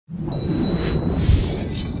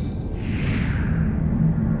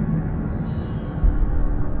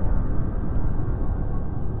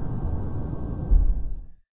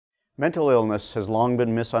Mental illness has long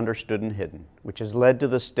been misunderstood and hidden, which has led to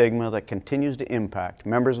the stigma that continues to impact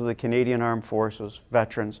members of the Canadian Armed Forces,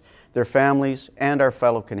 veterans, their families, and our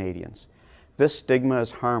fellow Canadians. This stigma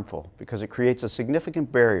is harmful because it creates a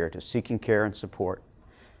significant barrier to seeking care and support.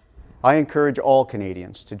 I encourage all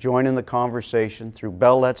Canadians to join in the conversation through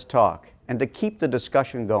Bell Let's Talk and to keep the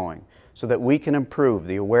discussion going so that we can improve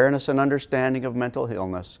the awareness and understanding of mental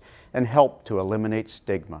illness and help to eliminate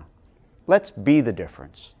stigma. Let's be the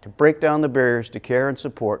difference to break down the barriers to care and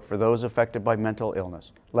support for those affected by mental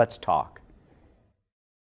illness. Let's talk.